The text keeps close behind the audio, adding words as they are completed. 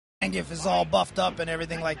Zangief is all buffed up and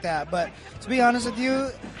everything like that. But to be honest with you,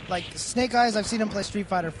 like Snake Eyes, I've seen him play Street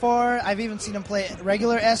Fighter 4. I've even seen him play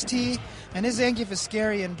regular ST. And his Zangief is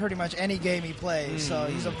scary in pretty much any game he plays. So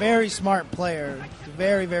he's a very smart player,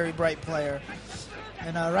 very, very bright player.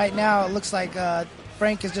 And right now it looks like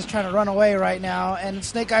Frank is just trying to run away right now. And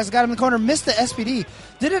Snake Eyes got him in the corner, missed the SPD.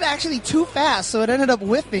 Did it actually too fast, so it ended up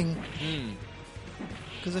whiffing.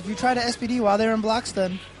 Because if you try to SPD while they're in block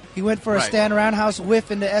stun, he went for a stand roundhouse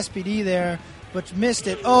whiff into SPD there, but missed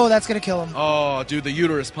it. Oh, that's going to kill him. Oh, dude, the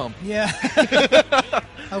uterus pump. Yeah.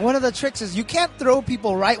 One of the tricks is you can't throw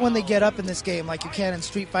people right when they get up in this game like you can in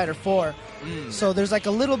Street Fighter 4. So there's like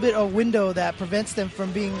a little bit of window that prevents them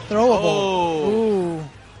from being throwable.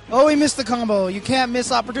 Oh, he missed the combo. You can't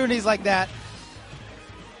miss opportunities like that.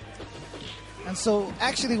 And so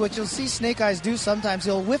actually what you'll see Snake Eyes do sometimes,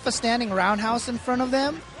 he'll whiff a standing roundhouse in front of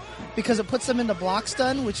them, because it puts them into block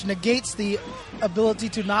stun, which negates the ability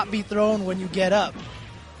to not be thrown when you get up.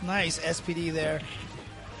 Nice SPD there.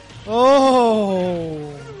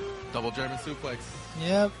 Oh! Double German suplex.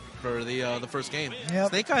 Yep. For the first game. Yep.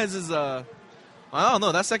 Snake Eyes is, I don't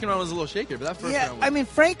know, that second round was a little shakier, but that first round was... I mean,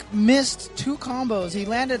 Frank missed 2 combos. He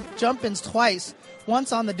landed jump-ins twice,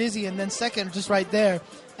 once on the dizzy and then second just right there,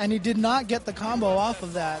 and he did not get the combo off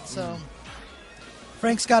of that, so...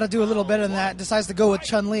 Frank's got to do a little better than that. Decides to go with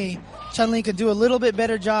Chun-Li. Chun-Li can do a little bit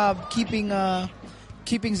better job keeping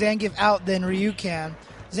Zangief out than Ryu can.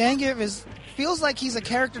 Zangief feels like he's a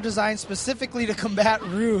character designed specifically to combat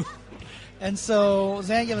Ryu. And so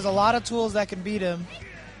Zangief has a lot of tools that can beat him.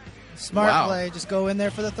 Smart play. Just go in there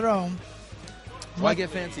for the throw. Why get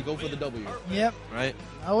fancy? Go for the W. Yep. Right?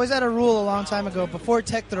 I always had a rule a long time ago, before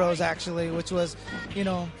tech throws actually, which was,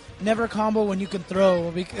 never combo when you can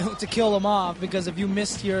throw to kill them off, because if you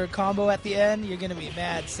missed your combo at the end, you're going to be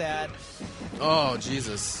mad sad. Oh,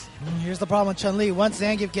 Jesus. Here's the problem with Chun-Li. Once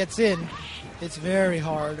Zangief gets in, it's very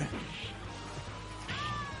hard.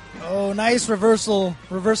 Oh, nice reversal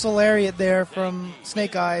lariat there from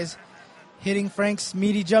Snake Eyes, hitting Frank's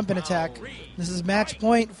meaty jumping attack. This is match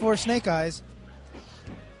point for Snake Eyes.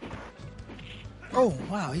 Oh,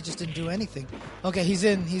 wow, he just didn't do anything. Okay, he's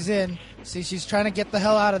in. See, she's trying to get the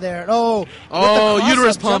hell out of there. Oh,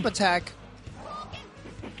 uterus pump. Jump attack.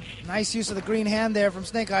 Nice use of the green hand there from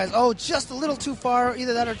Snake Eyes. Oh, just a little too far.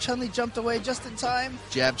 Either that or Chun-Li jumped away just in time.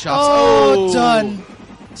 Jab chops. Oh, done.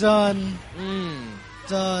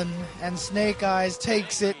 Done. And Snake Eyes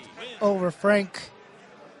takes it over Frank.